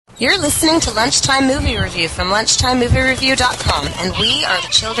You're listening to Lunchtime Movie Review from lunchtimemoviereview.com, and we are the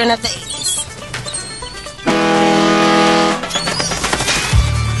children of the 80s.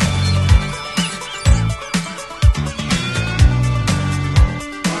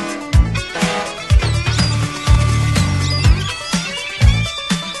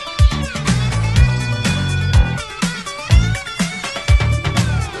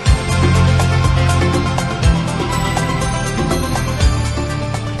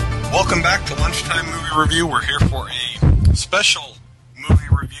 Welcome back to Lunchtime Movie Review. We're here for a special movie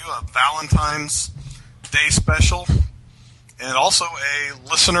review, a Valentine's Day special, and also a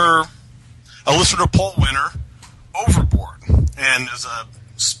listener poll winner, Overboard. And as a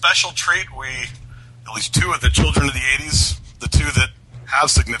special treat, at least two of the children of the 80s, the two that have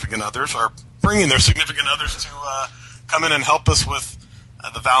significant others, are bringing their significant others to come in and help us with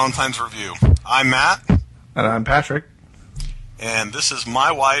the Valentine's review. I'm Matt. And I'm Patrick. And this is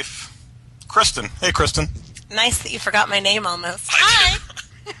my wife, Kristen. Hey, Kristen. Nice that you forgot my name almost. Hi.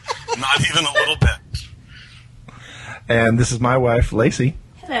 Not even a little bit. And this is my wife, Lacey.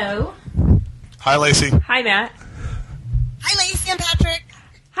 Hello. Hi, Lacey. Hi, Matt. Hi, Lacey and Patrick.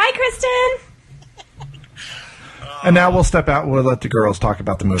 Hi, Kristen. And now we'll step out and we'll let the girls talk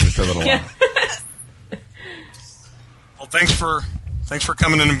about the movie for a little while. Well, thanks for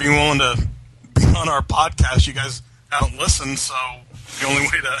coming in and being willing to be on our podcast. You guys haven't listened, so the only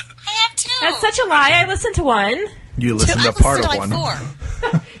way to... I have two. That's such a lie. I listened to one. You listened to part of one.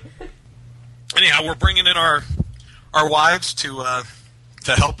 Four. Anyhow, we're bringing in our wives to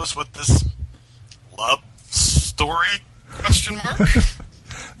help us with this love story, question mark?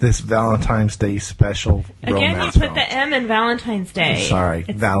 This Valentine's Day special Again, romance you put film. the M in Valentine's Day. Sorry,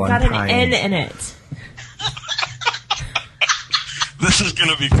 it's Valentine's. got an N in it. This is going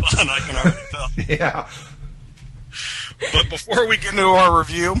to be fun, I can already tell. Yeah. But before we get into our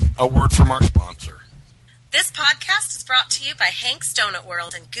review, a word from our sponsor. This podcast is brought to you by Hank's Donut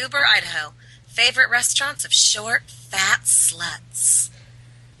World in Goober, Idaho. Favorite restaurants of short, fat sluts.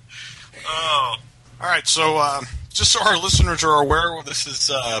 Oh, all right. So, just so our listeners are aware, this is,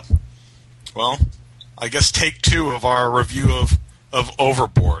 I guess take two of our review of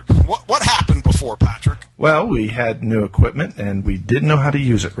Overboard. What happened before, Patrick? Well, we had new equipment, and we didn't know how to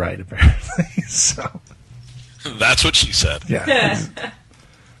use it right, apparently. So... That's what she said. Yeah.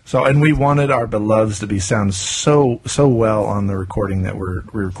 So, and we wanted our beloveds to sound so well on the recording that we're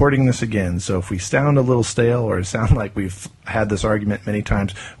recording this again. So if we sound a little stale or sound like we've had this argument many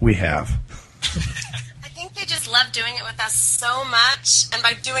times, we have. I think they just love doing it with us so much, and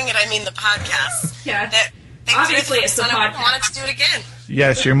by doing it I mean the podcast. Yeah. That they Obviously it's the podcast. Wanted to do it again.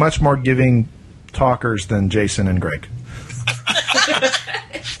 Yes, you're much more giving talkers than Jason and Greg.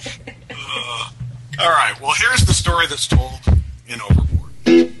 All right, well, here's the story that's told in Overboard.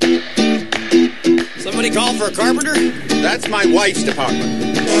 Somebody call for a carpenter? That's my wife's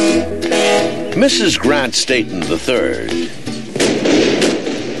department. Mrs. Grant Staton III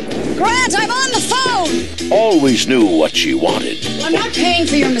Grant, I'm on the phone! always knew what she wanted, I'm not paying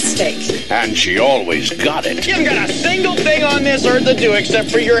for your mistake. and she always got it. You haven't got a single thing on this earth to do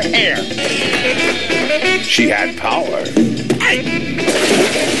except for your hair. She had power,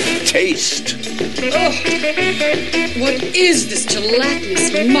 taste, What is this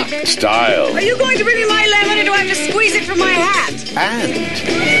gelatinous muck? style, Are you going to bring me my lemon or do I have to squeeze it from my hat? and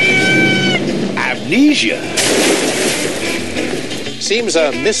amnesia. Seems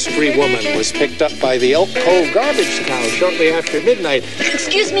a mystery woman was picked up by the Elk Cove garbage town shortly after midnight.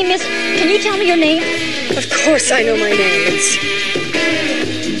 Excuse me, miss. Can you tell me your name? Of course I know my name.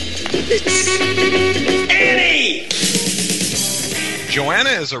 It's Annie!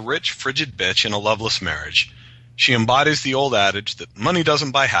 Joanna is a rich, frigid bitch in a loveless marriage. She embodies the old adage that money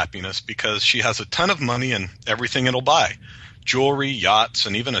doesn't buy happiness because she has a ton of money and everything it'll buy. Jewelry, yachts,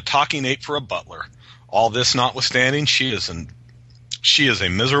 and even a talking ape for a butler. All this notwithstanding, she is a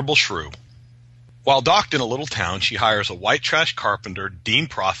miserable shrew. While docked in a little town, she hires a white trash carpenter, Dean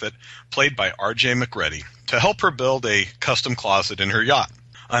Prophet, played by R.J. McReady, to help her build a custom closet in her yacht.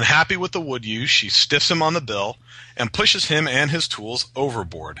 Unhappy with the wood use, she stiffs him on the bill and pushes him and his tools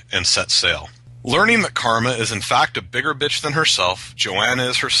overboard and sets sail. Learning that Karma is in fact a bigger bitch than herself, Joanna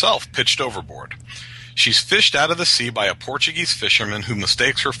is herself pitched overboard. She's fished out of the sea by a Portuguese fisherman who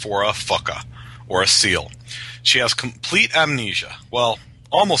mistakes her for a fucka, or a seal. She has complete amnesia. Well,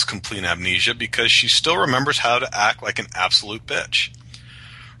 almost complete amnesia because she still remembers how to act like an absolute bitch.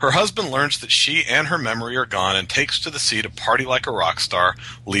 Her husband learns that she and her memory are gone and takes to the sea to party like a rock star,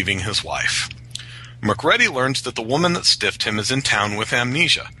 leaving his wife. McReady learns that the woman that stiffed him is in town with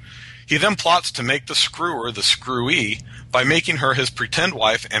amnesia. He then plots to make the screwer the screwee by making her his pretend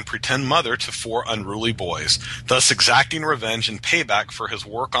wife and pretend mother to 4 unruly boys, thus exacting revenge and payback for his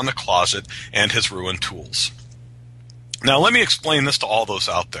work on the closet and his ruined tools. Now, let me explain this to all those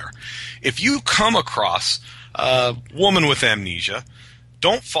out there. If you come across a woman with amnesia,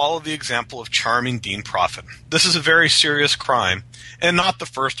 don't follow the example of charming Dean Prophet. This is a very serious crime, and not the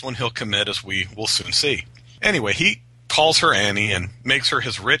first one he'll commit, as we will soon see. Anyway, he calls her Annie and makes her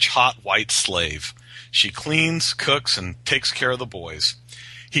his rich, hot, white slave. She cleans, cooks, and takes care of the boys.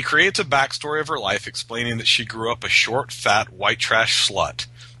 He creates a backstory of her life explaining that she grew up a short, fat, white trash slut.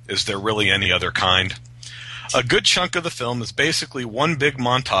 Is there really any other kind? A good chunk of the film is basically one big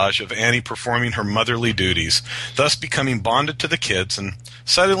montage of Annie performing her motherly duties, thus becoming bonded to the kids and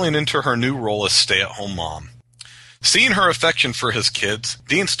settling into her new role as stay-at-home mom. Seeing her affection for his kids,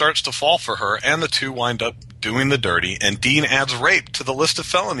 Dean starts to fall for her, and the two wind up doing the dirty, and Dean adds rape to the list of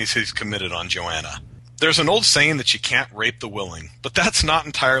felonies he's committed on Joanna. There's an old saying that you can't rape the willing, but that's not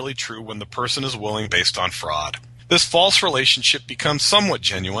entirely true when the person is willing based on fraud. This false relationship becomes somewhat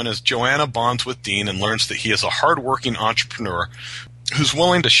genuine as Joanna bonds with Dean and learns that he is a hard-working entrepreneur who's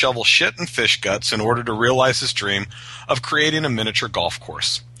willing to shovel shit and fish guts in order to realize his dream of creating a miniature golf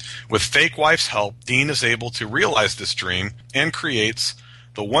course. With fake wife's help, Dean is able to realize this dream and creates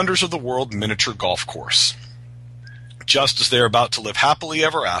the Wonders of the World miniature golf course. Just as they're about to live happily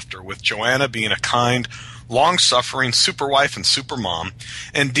ever after, with Joanna being a kind, long-suffering superwife and supermom,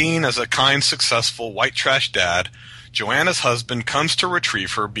 and Dean as a kind, successful, white trash dad, Joanna's husband comes to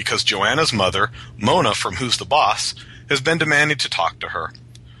retrieve her because Joanna's mother, Mona from Who's the Boss, has been demanding to talk to her.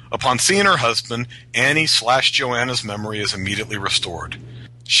 Upon seeing her husband, Annie/Joanna's memory is immediately restored.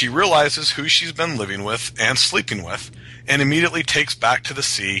 She realizes who she's been living with and sleeping with, and immediately takes back to the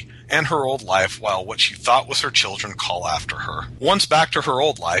sea and her old life while what she thought was her children call after her. Once back to her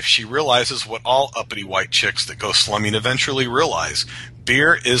old life, she realizes what all uppity white chicks that go slumming eventually realize.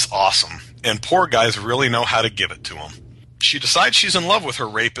 Beer is awesome, and poor guys really know how to give it to them. She decides she's in love with her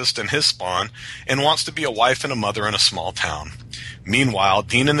rapist and his spawn and wants to be a wife and a mother in a small town. Meanwhile,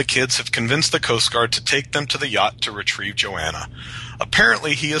 Dean and the kids have convinced the Coast Guard to take them to the yacht to retrieve Joanna.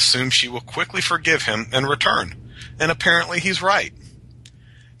 Apparently, he assumes she will quickly forgive him and return. And apparently he's right.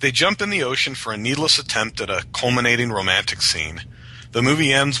 They jump in the ocean for a needless attempt at a culminating romantic scene. The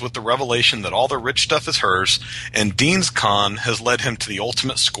movie ends with the revelation that all the rich stuff is hers, and Dean's con has led him to the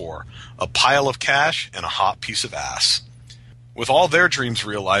ultimate score, a pile of cash and a hot piece of ass. With all their dreams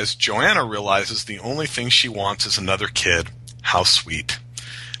realized, Joanna realizes the only thing she wants is another kid. How sweet.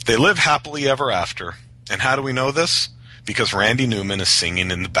 They live happily ever after. And how do we know this? Because Randy Newman is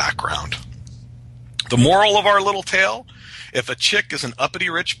singing in the background. The moral of our little tale? If a chick is an uppity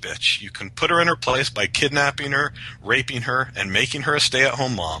rich bitch, you can put her in her place by kidnapping her, raping her, and making her a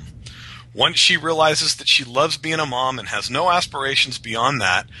stay-at-home mom. Once she realizes that she loves being a mom and has no aspirations beyond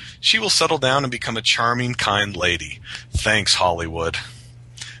that, she will settle down and become a charming, kind lady. Thanks, Hollywood.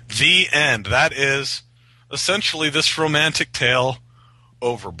 The end. That is essentially this romantic tale,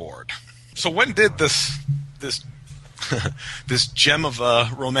 Overboard. So when did this this gem of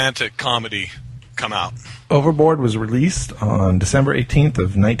a romantic comedy come out? Overboard was released on December 18th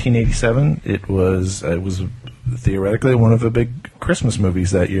of 1987. It was theoretically one of the big Christmas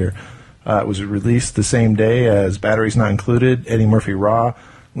movies that year. It was released the same day as Batteries Not Included, Eddie Murphy Raw,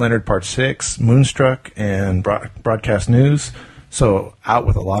 Leonard Part 6, Moonstruck, and Broadcast News. So out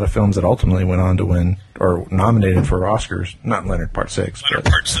with a lot of films that ultimately went on to win, or nominated for Oscars. Not Leonard Part 6. Leonard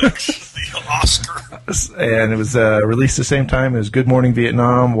Part 6, the Oscar. And it was released the same time as Good Morning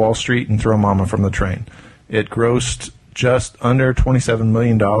Vietnam, Wall Street, and Throw Mama from the Train. It grossed just under $27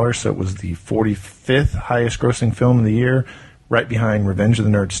 million, so it was the 45th highest grossing film of the year, right behind Revenge of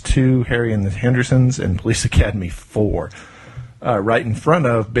the Nerds 2, Harry and the Hendersons, and Police Academy 4. Right in front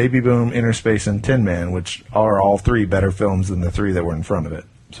of Baby Boom, Inner Space, and Tin Man, which are all three better films than the three that were in front of it.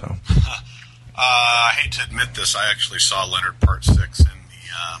 So, I hate to admit this, I actually saw Leonard Part 6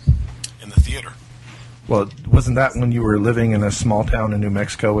 in the theater. Well, wasn't that when you were living in a small town in New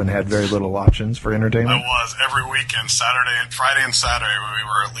Mexico and had very little options for entertainment? I was. Every weekend, Friday and Saturday, we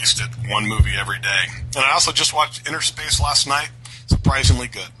were at least at one movie every day. And I also just watched Inner Space last night. Surprisingly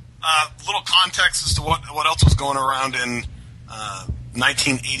good. Little context as to what else was going around in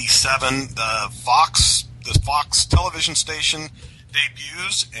 1987. This Fox television station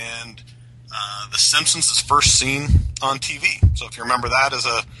debuts, and The Simpsons is first seen on TV. So if you remember that as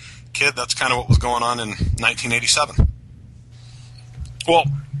a kid, that's kind of what was going on in 1987. Well,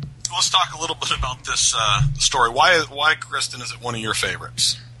 let's talk a little bit about this story. Why, Kristen, is it one of your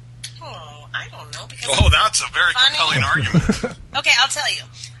favorites? Oh, I don't know. That's a very compelling argument. Okay, I'll tell you.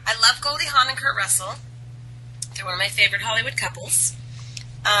 I love Goldie Hawn and Kurt Russell. They're one of my favorite Hollywood couples.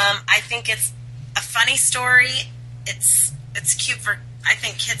 I think it's a funny story. It's cute for, I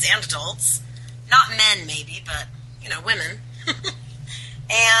think, kids and adults. Not men, maybe, but, women.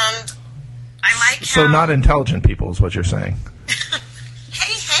 And I like how... So not intelligent people is what you're saying.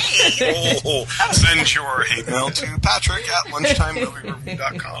 Hey. Send your hate mail to Patrick at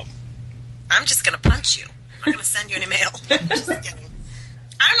lunchtimemoviereview.com. I'm just going to punch you. I'm going to send you an email. Just kidding.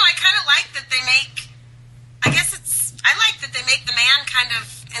 I don't know. I kind of like that they make... I like that they make the man kind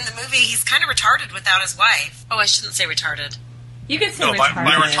of, in the movie, he's kind of retarded without his wife. Oh, I shouldn't say retarded. You can say no, retarded.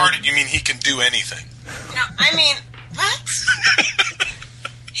 By retarded, you mean he can do anything. No, I mean, what?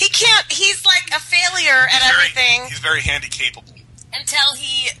 He can't, he's like a failure at everything. He's very handy capable. Until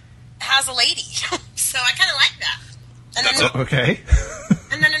he has a lady. So I kind of like that. And then, okay.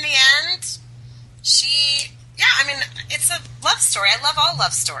 And then in the end, it's a love story. I love all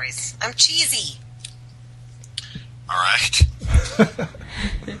love stories. I'm cheesy. All right.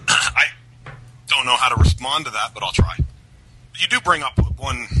 I don't know how to respond to that, but I'll try. You do bring up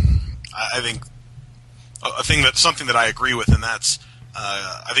one, I think, something that I agree with, and that's,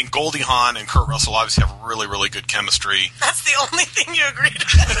 I think Goldie Hawn and Kurt Russell obviously have really, really good chemistry. That's the only thing you agreed with.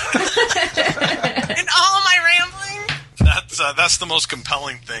 In all of my rambling? That's the most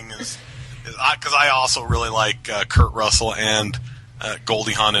compelling thing is because I also really like Kurt Russell and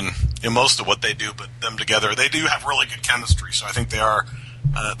Goldie Hawn in most of what they do, but them together, they do have really good chemistry, so I think they are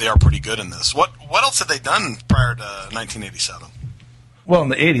pretty good in this. What else had they done prior to 1987? Well, in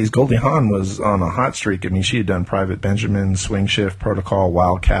the 80s, Goldie Hawn was on a hot streak. I mean, she had done Private Benjamin, Swing Shift, Protocol,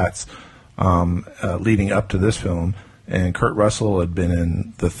 Wildcats, leading up to this film. And Kurt Russell had been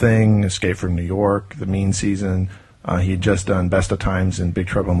in The Thing, Escape from New York, The Mean Season. He had just done Best of Times and Big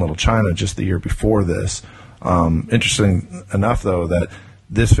Trouble in Little China just the year before this. Interesting enough, though, that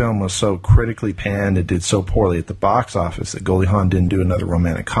this film was so critically panned, it did so poorly at the box office that Goldie Hawn didn't do another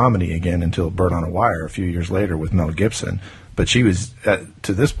romantic comedy again until Bird on a Wire a few years later with Mel Gibson. But she was,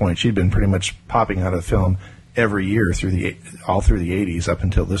 to this point, she'd been pretty much popping out of film every year all through the 80s up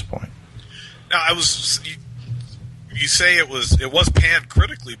until this point. Now, you say it was panned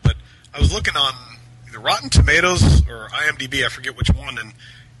critically, but I was looking on either Rotten Tomatoes or IMDb, I forget which one,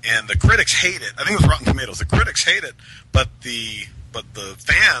 and the critics hate it. I think it was Rotten Tomatoes. The critics hate it, but the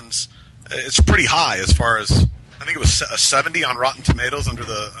fans, it's pretty high as far as, I think it was a 70 on Rotten Tomatoes under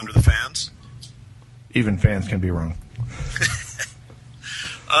the fans. Even fans can be wrong.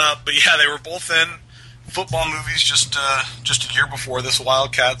 But yeah, they were both in football movies just a year before this,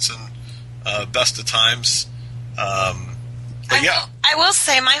 Wildcats and Best of Times. I will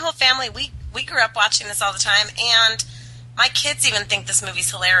say, my whole family, we grew up watching this all the time, and my kids even think this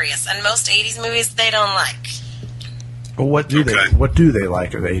movie's hilarious. And most 80s movies they don't like. Well, what do they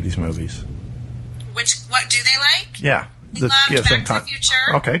like of 80s movies? What do they like? Yeah. They loved Back to the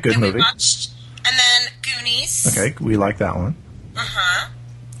Future. Okay, good movie. We watched, and then Goonies. Okay, we like that one. Uh-huh.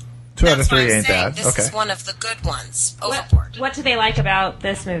 2 out of 3 ain't bad. This is one of the good ones. Overboard. What do they like about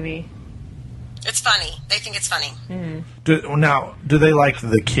this movie? It's funny. They think it's funny. Mm-hmm. Do they like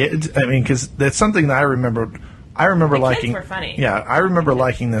the kids? I mean, because that's something that I remember. I remember liking. Kids were funny. Yeah, I remember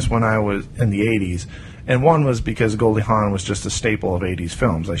liking this when I was in the 80s. And one was because Goldie Hawn was just a staple of 80s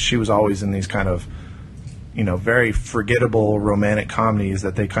films. Like, she was always in these kind of, very forgettable romantic comedies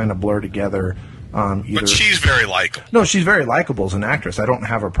that they kind of blur together. But she's very likable. No, she's very likable as an actress. I don't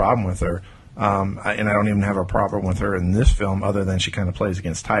have a problem with her. And I don't even have a problem with her in this film, other than she kind of plays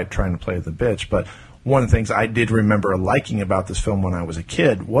against type, trying to play the bitch. But one of the things I did remember liking about this film when I was a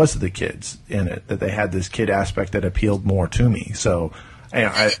kid was the kids in it, that they had this kid aspect that appealed more to me. So,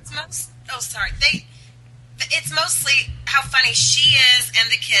 it's mostly how funny she is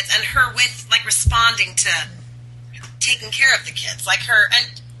and the kids, and her with she to taking care of the kids, like her,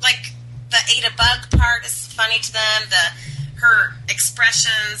 and like the ate a bug part is funny to them. Her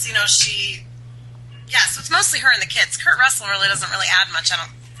expressions, so it's mostly her and the kids. Kurt Russell doesn't really add much.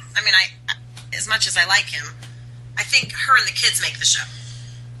 As much as I like him, I think her and the kids make the show.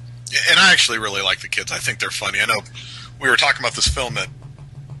 Yeah, and I actually really like the kids. I think they're funny. I know we were talking about this film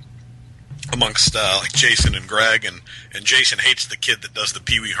amongst like Jason and Greg, and Jason hates the kid that does the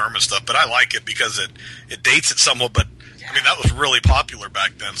Pee Wee Herman stuff, but I like it because it dates it somewhat. But I mean, that was really popular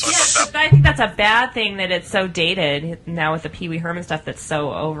back then. So I think that's a bad thing that it's so dated now with the Pee Wee Herman stuff that's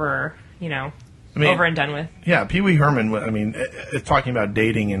so over, over and done with. Yeah, Pee Wee Herman, it's talking about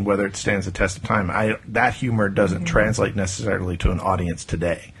dating and whether it stands the test of time. That humor doesn't translate necessarily to an audience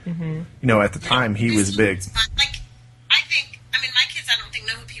today. Mm-hmm. At the time, he was big. My kids, I don't think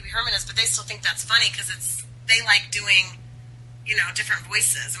know who Pee Wee Herman is, but they still think that's funny because they like doing, different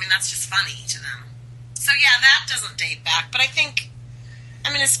voices. I mean, that's just funny to them. So yeah, that doesn't date back. But I think,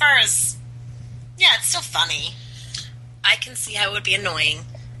 as far as, it's still funny. I can see how it would be annoying,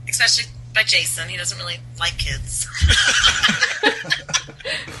 especially by Jason. He doesn't really like kids.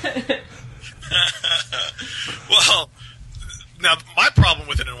 Well, now my problem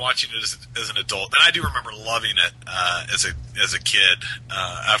with it in watching it as an adult, and I do remember loving it as a kid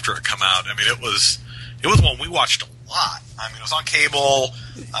after it come out. I mean, it was one we watched a lot. I mean, it was on cable.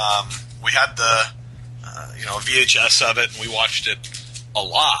 We had the VHS of it, and we watched it a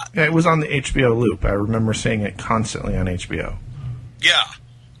lot. Yeah, it was on the HBO loop. I remember seeing it constantly on HBO. Yeah,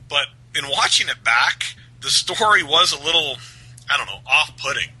 but in watching it back, the story was a little,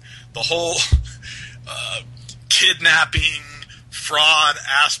 off-putting. The whole kidnapping, fraud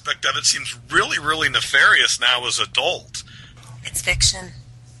aspect of it seems really, really nefarious now as adult. It's fiction.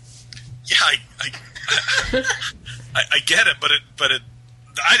 Yeah, I get it, but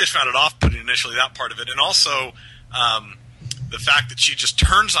I just found it off-putting initially, that part of it, and also the fact that she just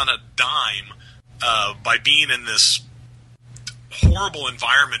turns on a dime by being in this horrible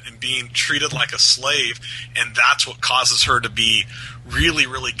environment and being treated like a slave, and that's what causes her to be really,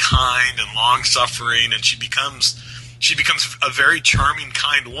 really kind and long-suffering, and she becomes a very charming,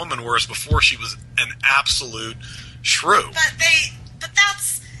 kind woman, whereas before she was an absolute shrew. But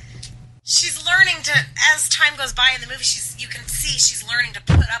she's learning to, as time goes by in the movie, you can see she's learning to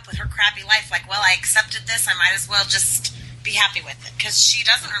put up with her crappy life. Like, well, I accepted this, I might as well just be happy with it, because she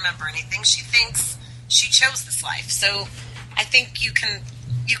doesn't remember anything. She thinks she chose this life. So I think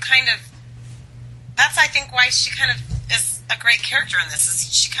that's, I think, why she kind of is a great character in this,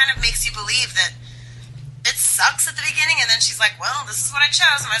 is she kind of makes you believe that it sucks at the beginning, and then she's like, well, this is what I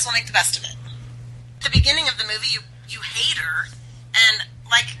chose, I might as well make the best of it. At the beginning of the movie, you hate her, and,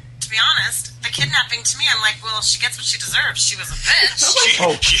 to be honest, the kidnapping, to me, I'm like, well, she gets what she deserves. She was a bitch.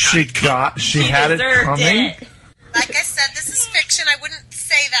 She had it coming? Like I said, this is fiction. I wouldn't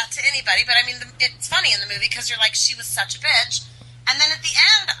say that to anybody, but it's funny in the movie because you're like, she was such a bitch. And then at the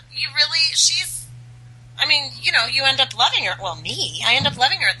end, you end up loving her. Well, I end up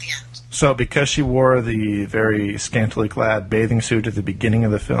loving her at the end. So because she wore the very scantily clad bathing suit at the beginning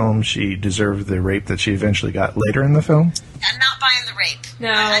of the film, she deserved the rape that she eventually got later in the film? I'm not buying the rape.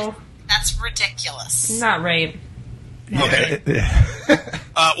 No. That's ridiculous. Not rape. Okay.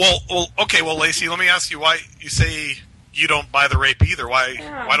 Well, Lacey, let me ask you why you say you don't buy the rape either. Why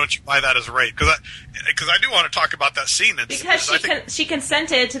don't you buy that as rape? Because I do want to talk about that scene. Because she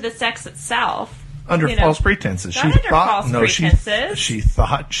consented to the sex itself. Under false pretenses. She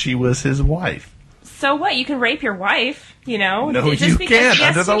thought she was his wife. So what? You can rape your wife, No, you can't.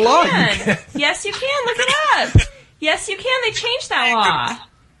 Under the law, you can. Yes, you can. Look it up. Yes, you can. They changed that law.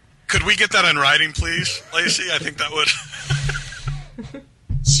 Could we get that in writing, please, Lacey? I think that would...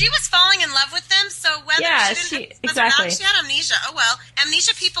 She was falling in love with them, so whether exactly. She had amnesia. Oh, well.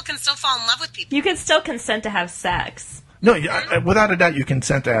 Amnesia people can still fall in love with people. You can still consent to have sex. No, without a doubt, you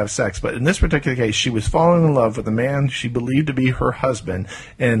consent to have sex. But in this particular case, she was falling in love with a man she believed to be her husband,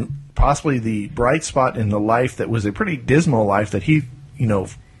 and possibly the bright spot in the life that was a pretty dismal life that he,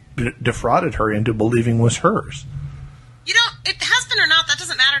 defrauded her into believing was hers. Husband or not, that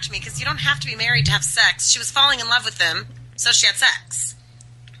doesn't matter to me, because you don't have to be married to have sex. She was falling in love with him, so she had sex.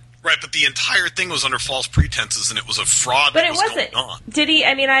 Right, but the entire thing was under false pretenses, and it was a fraud that was going on. Did he?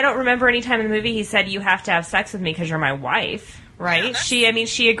 I don't remember any time in the movie he said, you have to have sex with me because you're my wife, right? Yeah,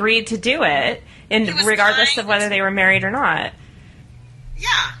 she agreed to do it, and regardless of whether they were married or not.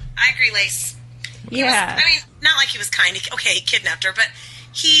 Yeah, I agree, Lace. Yeah. Not like he was kind. He kidnapped her, but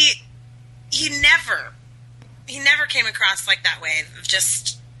he never came across like that way of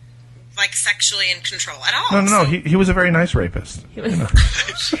just... sexually in control at all. No. He was a very nice rapist. He was.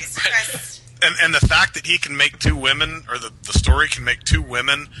 Jesus Christ. And the fact that he can make two women, or the story can make two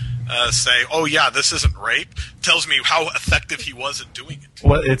women say, "Oh yeah, this isn't rape," tells me how effective he was at doing it.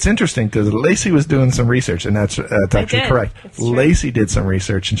 Well, it's interesting because Lacey was doing some research, and that's actually correct. Lacey did some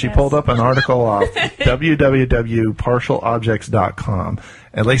research, and she pulled up an article off www.partialobjects.com.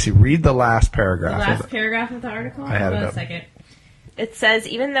 And Lacey, read the last paragraph. The last paragraph of the article? I had it up. A second. It says,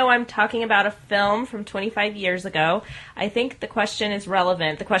 even though I'm talking about a film from 25 years ago, I think the question is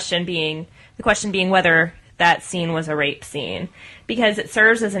relevant. The question being whether that scene was a rape scene, because it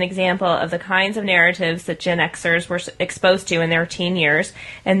serves as an example of the kinds of narratives that Gen Xers were exposed to in their teen years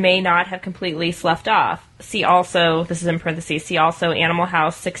and may not have completely sloughed off. See also, this is in parentheses, see also Animal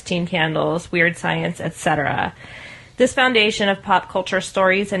House, 16 Candles, Weird Science, etc. This foundation of pop culture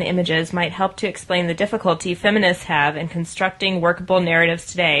stories and images might help to explain the difficulty feminists have in constructing workable narratives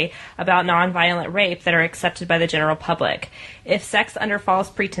today about nonviolent rape that are accepted by the general public. If sex under false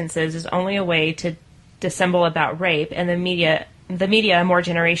pretenses is only a way to dissemble about rape, and the media a more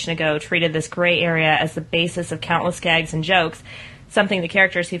generation ago treated this gray area as the basis of countless gags and jokes, something the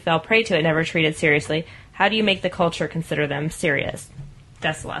characters who fell prey to it never treated seriously, how do you make the culture consider them serious?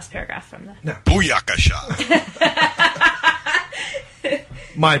 That's the last paragraph from that. No. Booyakasha.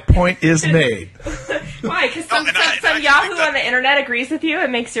 My point is made. Why? Because some Yahoo on the internet agrees with you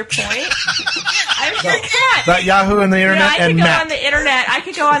and makes your point? I'm sure not. That Yahoo on the internet and Matt. I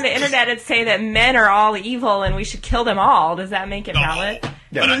could go on the internet and say that men are all evil and we should kill them all. Does that make it valid?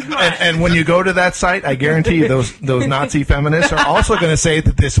 Yeah. And when you go to that site, I guarantee you those Nazi feminists are also going to say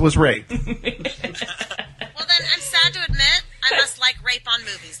that this was rape. Well, then, I'm sad to admit, I must like rape on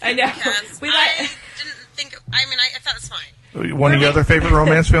movies. I know. I didn't think... I thought it was fine. One of your other favorite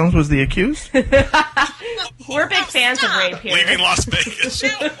romance films was The Accused? We're big fans of rape here. Leaving Las Vegas.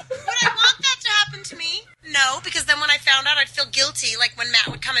 Now, would I want that to happen to me? No, because then when I found out, I'd feel guilty, like when Matt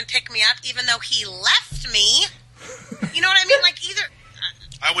would come and pick me up, even though he left me. You know what I mean? Like, either...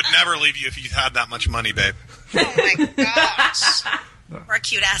 I would never leave you if you had that much money, babe. Oh, my gosh. Or a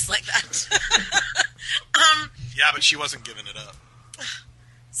cute ass like that. Yeah, but she wasn't giving it up.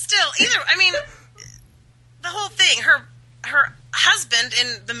 Still, the whole thing, her husband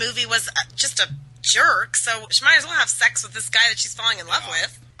in the movie was just a jerk, so she might as well have sex with this guy that she's falling in love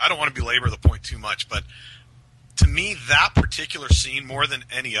with. I don't want to belabor the point too much, but to me, that particular scene, more than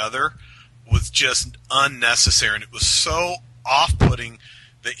any other, was just unnecessary, and it was so off-putting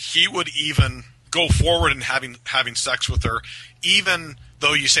that he would even go forward in having sex with her, even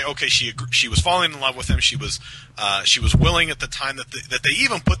though you say, okay, she was falling in love with him, she was willing at the time that they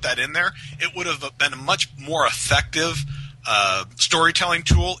even put that in there. It would have been a much more effective storytelling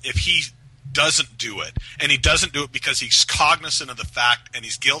tool if he doesn't do it, and he doesn't do it because he's cognizant of the fact and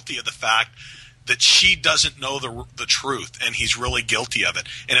he's guilty of the fact that she doesn't know the truth, and he's really guilty of it.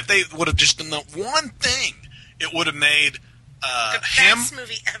 And if they would have just done that one thing, it would have made the best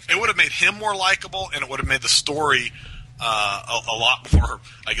movie ever. It would have made him more likable, and it would have made the story a lot more,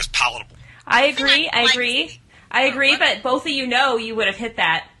 I guess, palatable. I agree, but both of you know you would have hit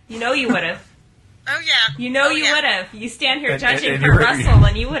that. You know you would have. Oh, yeah. You know you would have. You stand here judging Kurt Russell,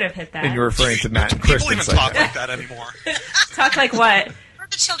 and you would have hit that. And you're referring to Matt and Kristen. People even talk like that anymore. Talk like what? We're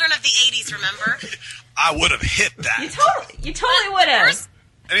the children of the 80s, remember? I would have hit that. You totally would have.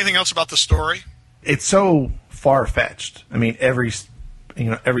 Anything else about the story? It's so far-fetched. I mean, every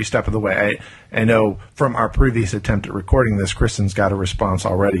step of the way. I know from our previous attempt at recording this, Kristen's got a response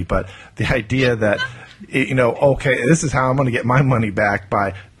already, but the idea that, okay, this is how I'm going to get my money back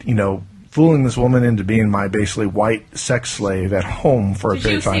by, fooling this woman into being my basically white sex slave at home for a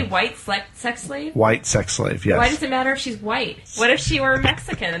period of time. Did you say white sex slave? White sex slave, yes. Why does it matter if she's white? What if she were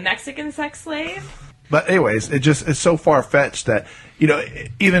Mexican? A Mexican sex slave? But anyways, it's so far-fetched that,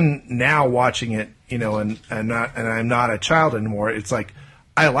 even now watching it, and I'm not a child anymore, it's like,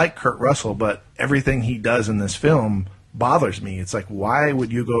 I like Kurt Russell, but everything he does in this film bothers me. It's like, why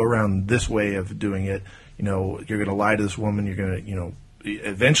would you go around this way of doing it? You're going to lie to this woman, you're going to,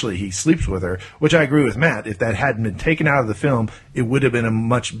 eventually he sleeps with her, which I agree with Matt. If that hadn't been taken out of the film, it would have been a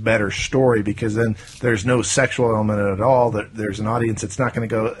much better story, because then there's no sexual element at all. There's an audience that's not going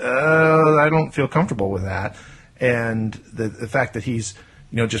to go, I don't feel comfortable with that. And the fact that he's,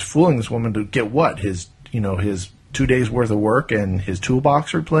 just fooling this woman to get what? His 2 days worth of work and his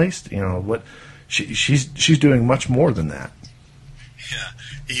toolbox replaced? She's doing much more than that. Yeah,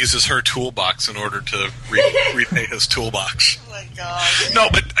 he uses her toolbox in order to repay his toolbox. Oh my God! No,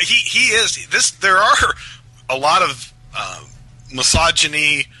 but he is this. There are a lot of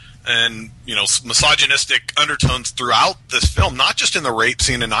misogyny and misogynistic undertones throughout this film, not just in the rape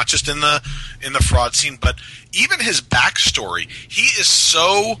scene and not just in the fraud scene, but even his backstory. He is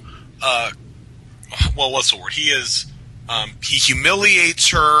so what's the word? He humiliates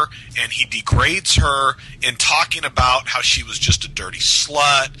her and he degrades her in talking about how she was just a dirty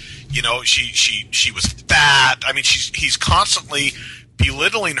slut. She was fat. I mean, he's constantly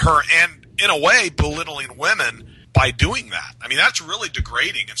belittling her and, in a way, belittling women by doing that. I mean, that's really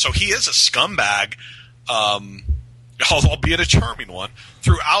degrading. And so he is a scumbag, albeit a charming one,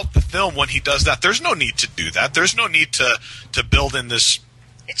 throughout the film when he does that. There's no need to do that. There's no need to build in this.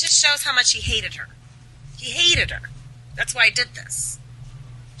 It just shows how much he hated her. He hated her. That's why I did this.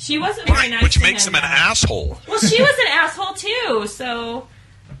 She wasn't very nice which to makes him an asshole. Well, she was an asshole too, so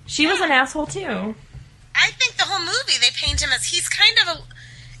she was an asshole too. I think the whole movie, they paint him as he's kind of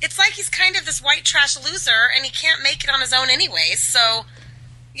it's like he's kind of this white trash loser, and he can't make it on his own anyways. So,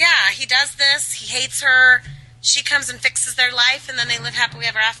 yeah, he does this. He hates her. She comes and fixes their life, and then they live happily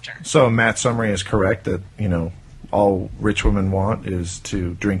ever after. So Matt's summary is correct that, all rich women want is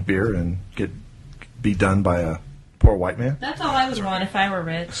to drink beer and be done by a poor white man? That's all I would want if I were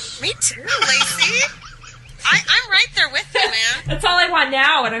rich. Me too, Lacey. I'm right there with you, man. That's all I want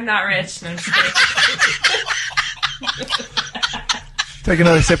now when I'm not rich. No, I'm just kidding. Take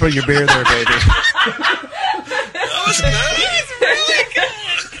another sip of your beer there, baby. That was good. He's really good.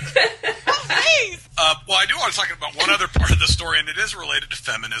 Oh, nice. Well, I do want to talk about one other part of the story, and it is related to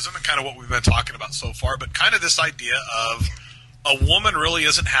feminism and kind of what we've been talking about so far, but kind of this idea of a woman really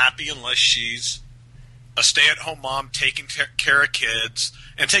isn't happy unless she's a stay-at-home mom taking care of kids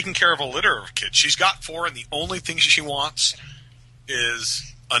and taking care of a litter of kids. She's got 4, and the only thing she wants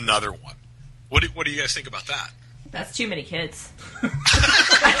is another one. What do you guys think about that? That's too many kids.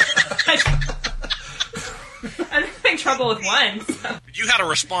 I'm having trouble with one. So. You had a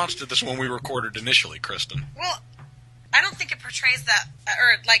response to this when we recorded initially, Kristen. Well, I don't think it portrays that,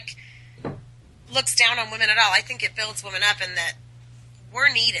 or, looks down on women at all. I think it builds women up in that we're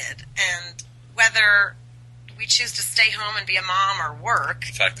needed, and whether we choose to stay home and be a mom or work.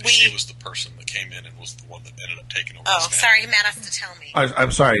 The fact that she was the person that came in and was the one that ended up taking over. Oh, sorry, Matt has to tell me.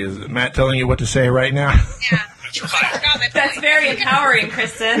 I'm sorry, is Matt telling you what to say right now? Yeah. That's right. That's very empowering,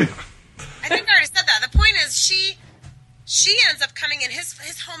 Kristen. I think I already said that. The point is she ends up coming in. His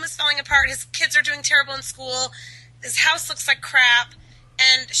home is falling apart. His kids are doing terrible in school. His house looks like crap.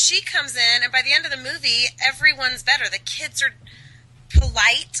 And she comes in, and by the end of the movie, everyone's better. The kids are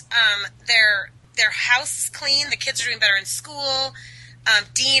polite. Their house is clean. The kids are doing better in school.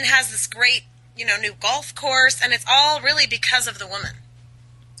 Dean has this great, new golf course, and it's all really because of the woman.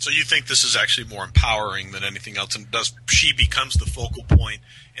 So you think this is actually more empowering than anything else, and she becomes the focal point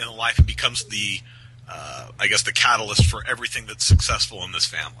in life and becomes the catalyst for everything that's successful in this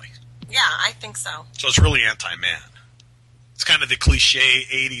family? Yeah, I think so. So it's really anti-man. It's kind of the cliche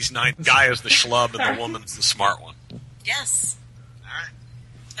 80s, 90s guy is the schlub and the woman's the smart one. Yes. All right.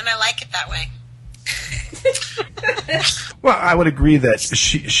 And I like it that way. Well, I would agree that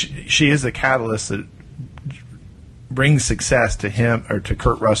she is the catalyst that brings success to him or to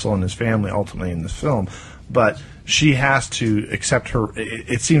Kurt Russell and his family ultimately in this film, but she has to accept her.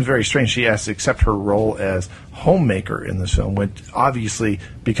 It seems very strange. She has to accept her role as homemaker in this film, which obviously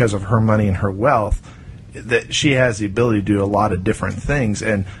because of her money and her wealth, that she has the ability to do a lot of different things.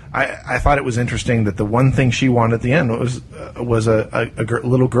 And I thought it was interesting that the one thing she wanted at the end was a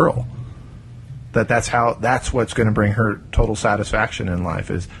little girl. That's what's going to bring her total satisfaction in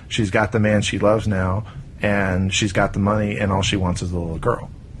life is she's got the man she loves now, and she's got the money, and all she wants is a little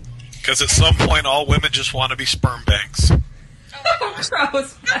girl. Because at some point, all women just want to be sperm banks. Oh,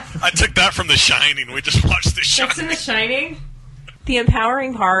 gross. I took that from The Shining. We just watched The Shining. That's in The Shining? The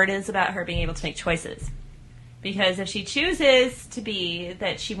empowering part is about her being able to make choices. Because if she chooses to be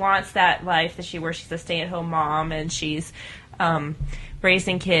that she wants that life where she's a stay-at-home mom and she's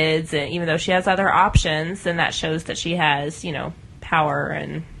raising kids, and even though she has other options, then that shows that she has, power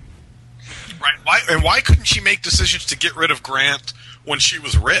and... Right. Why couldn't she make decisions to get rid of Grant when she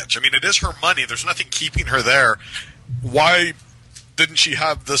was rich? I mean, it is her money. There's nothing keeping her there. Why didn't she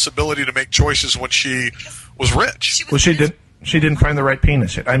have this ability to make choices when she was rich? She didn't find the right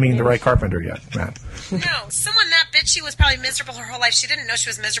penis yet. I mean, the right carpenter yet, Matt. No, someone that bitchy was probably miserable her whole life. She didn't know she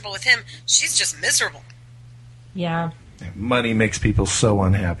was miserable with him. She's just miserable. Yeah. Money makes people so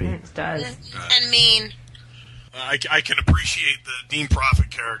unhappy. It does. And mean. I can appreciate the Dean Prophet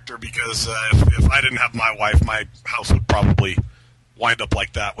character because if I didn't have my wife, my house would probably wind up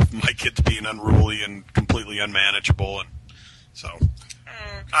like that with my kids being unruly and completely unmanageable. And so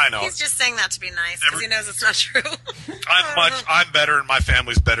I know he's just saying that to be nice because he knows it's not true. I'm better and my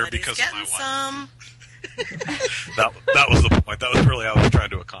family's better but because he's of my wife. Some. that was the point. That was really what I was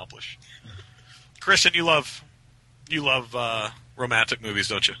trying to accomplish. Kristen, you love romantic movies,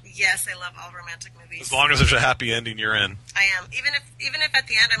 don't you? Yes, I love all romantic movies. As long as there's a happy ending, you're in. I am. Even if at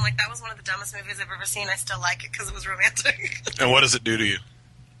the end I'm like, that was one of the dumbest movies I've ever seen, I still like it because it was romantic. And what does it do to you?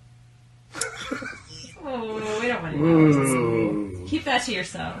 Oh, we don't want to know. Keep that to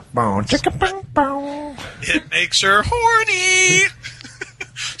yourself. It makes her horny.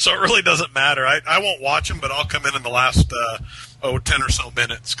 So it really doesn't matter. I won't watch them, but I'll come in the last 10 or so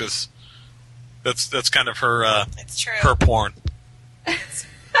minutes because that's kind of her her porn.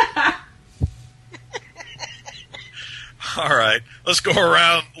 All right, let's go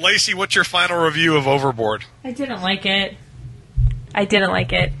around. Lacey, what's your final review of Overboard? I didn't like it.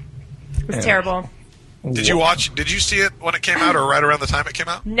 It was terrible. Did you see it when it came out, or right around the time it came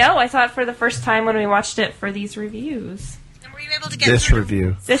out? No, I saw it for the first time when we watched it for these reviews. And were you able to get This through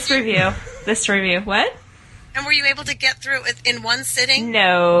review. This review. What? And were you able to get through it in one sitting?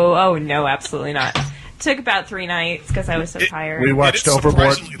 No. Oh, no, absolutely not. Took about 3 nights because I was so tired. We watched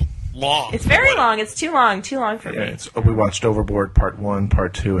Overboard. Long. It's very long. It's too long. Too long for me. We watched Overboard Part 1,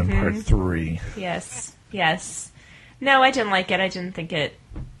 Part 2, and Part 3. Yes. No, I didn't like it. I didn't think it...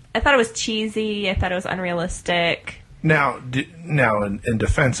 I thought it was cheesy. I thought it was unrealistic. Now, in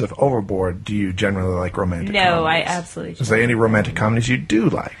defense of Overboard, do you generally like romantic comedies? No, I absolutely don't. Is there any romantic comedies you do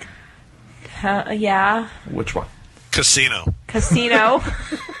like? Yeah. Which one? Casino.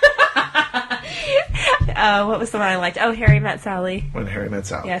 What was the one I liked? Oh, Harry Met Sally. When Harry Met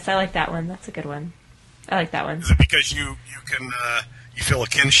Sally. Yes, I like that one. That's a good one. I like that one. Is it because you feel a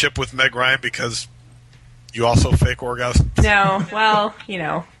kinship with Meg Ryan because you also fake orgasms? No, well,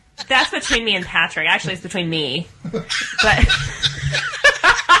 that's between me and Patrick. Actually, it's between me. But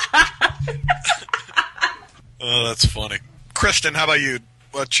oh, that's funny. Kristen, how about you?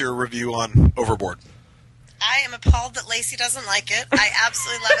 What's your review on Overboard? I am appalled that Lacey doesn't like it. I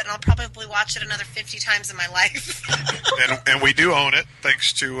absolutely love it, and I'll probably watch it another 50 times in my life. and we do own it,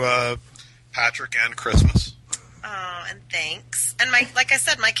 thanks to Patrick and Christmas. Oh, and thanks. And like I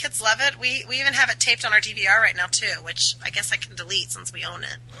said, my kids love it. We even have it taped on our DVR right now too, which I guess I can delete since we own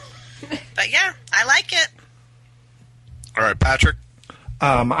it. But yeah, I like it. All right, Patrick.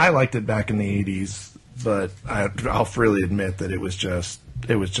 I liked it back in the 80s, but I'll freely admit that it was just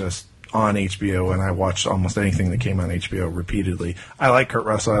on HBO, and I watched almost anything that came on HBO repeatedly. I like Kurt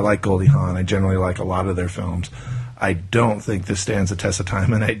Russell. I like Goldie Hawn. I generally like a lot of their films. I don't think this stands the test of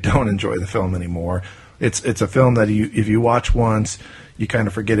time, and I don't enjoy the film anymore. It's a film that if you watch once, you kind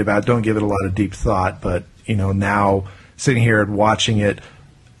of forget about. Don't give it a lot of deep thought, but now sitting here and watching it,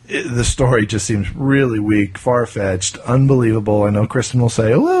 the story just seems really weak, far-fetched, unbelievable. I know Kristen will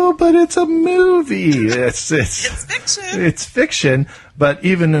say, "Well, but it's a movie. It's fiction. It's fiction." But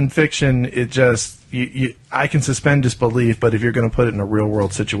even in fiction, it just I can suspend disbelief. But if you're going to put it in a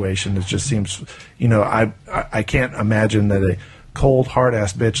real-world situation, it just seems I can't imagine that a cold,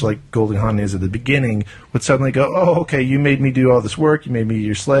 hard-ass bitch like Goldie Hawn is at the beginning would suddenly go, "Oh, okay, you made me do all this work. You made me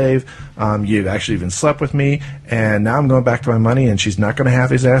your slave. You've actually even slept with me, and now I'm going back to my money, and she's not going to have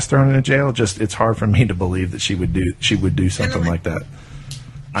his ass thrown into jail." It's hard for me to believe that she would do something like that.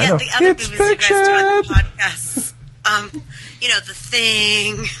 Yeah, I know the other it's movies fiction. you guys do on the podcasts. The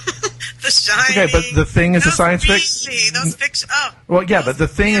Thing, The Shining. Okay, but The Thing is a science fiction. Those fiction. Oh. Well, yeah, but The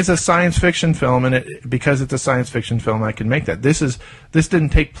Thing is a science fiction film, and because it's a science fiction film, I can make that. This didn't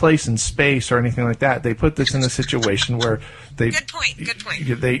take place in space or anything like that. They put this in a situation where Good point.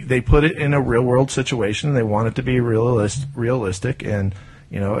 They put it in a real world situation, and they want it to be realistic, and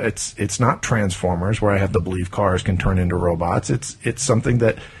it's not Transformers where I have to believe cars can turn into robots. It's something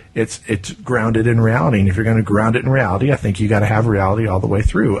that it's grounded in reality, and if you're going to ground it in reality, I think you got to have reality all the way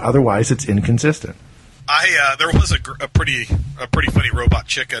through. Otherwise, it's inconsistent. There was a pretty funny Robot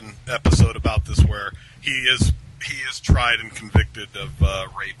Chicken episode about this where he is tried and convicted of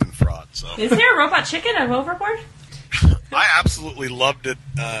rape and fraud. So is there a Robot Chicken of Overboard? I absolutely loved it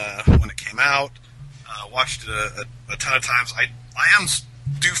when it came out. Watched it a ton of times. I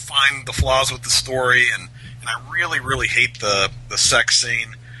do find the flaws with the story, and I really, really hate the sex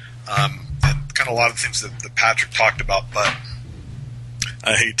scene. And kind of a lot of things that Patrick talked about, but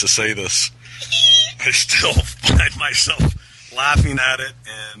I hate to say this, I still find myself laughing at it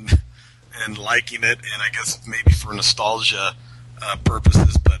and liking it, and I guess maybe for nostalgia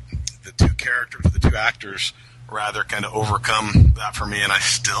purposes, but the two actors rather kind of overcome that for me, and I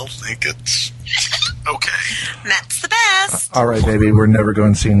still think it's okay. Matt's the best. All right, baby, we're never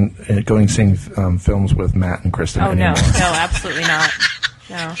going seeing films with Matt and Kristen anymore. No, absolutely not.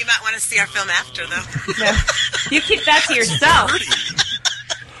 No. You might want to see our film after, though. No. You keep that to yourself.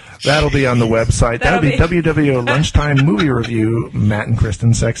 That'll be on the website. That'll be WWO Lunchtime Movie Review, Matt and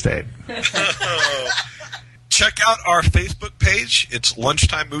Kristen Sex Tape. Check out our Facebook page. It's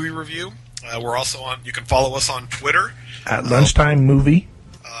Lunchtime Movie Review. We're also on. You can follow us on Twitter at Lunchtime Movie.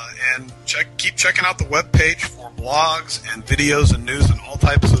 And keep checking out the webpage for blogs and videos and news and all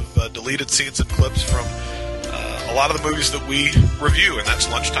types of deleted scenes and clips from a lot of the movies that we review, and that's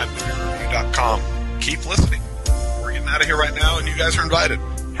lunchtimemoviereview.com. Keep listening. We're getting out of here right now, and you guys are invited.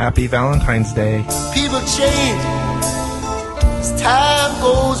 Happy Valentine's Day. People change as time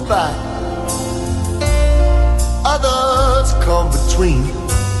goes by. Others come between.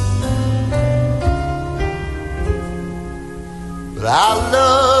 But I'll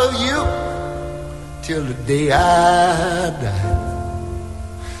love you till the day I die.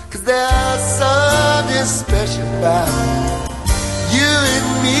 'cause there's something special about you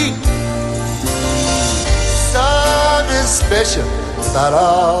and me. Something special about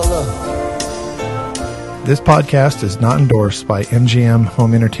our love. This podcast is not endorsed by MGM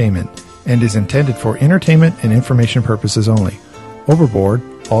Home Entertainment and is intended for entertainment and information purposes only. Overboard,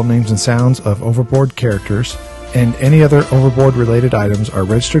 all names and sounds of Overboard characters, and any other Overboard-related items are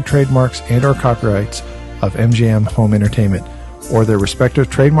registered trademarks and or copyrights of MGM Home Entertainment or their respective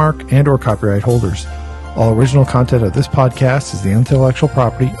trademark and or copyright holders. All original content of this podcast is the intellectual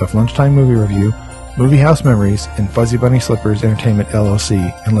property of Lunchtime Movie Review, Movie House Memories, and Fuzzy Bunny Slippers Entertainment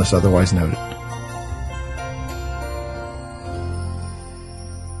LLC, unless otherwise noted.